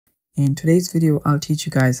In today's video, I'll teach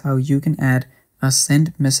you guys how you can add a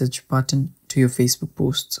send message button to your Facebook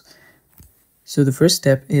posts. So the first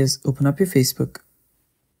step is open up your Facebook.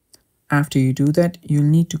 After you do that, you'll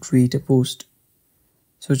need to create a post.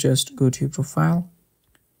 So just go to your profile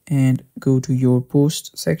and go to your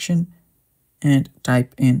post section and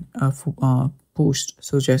type in a post.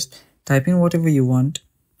 So just type in whatever you want.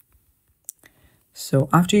 So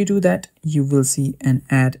after you do that, you will see an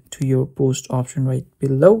add to your post option right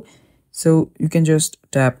below. So you can just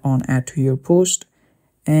tap on add to your post,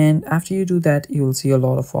 and after you do that, you will see a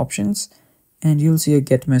lot of options and you'll see a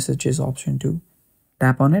get messages option too.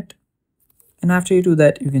 Tap on it, and after you do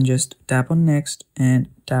that, you can just tap on next and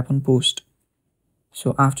tap on post.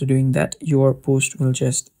 So after doing that, your post will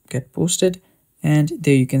just get posted, and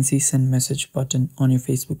there you can see send message button on your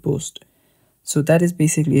Facebook post. So that is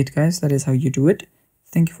basically it, guys. That is how you do it.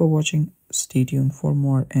 Thank you for watching. Stay tuned for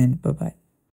more, and bye bye.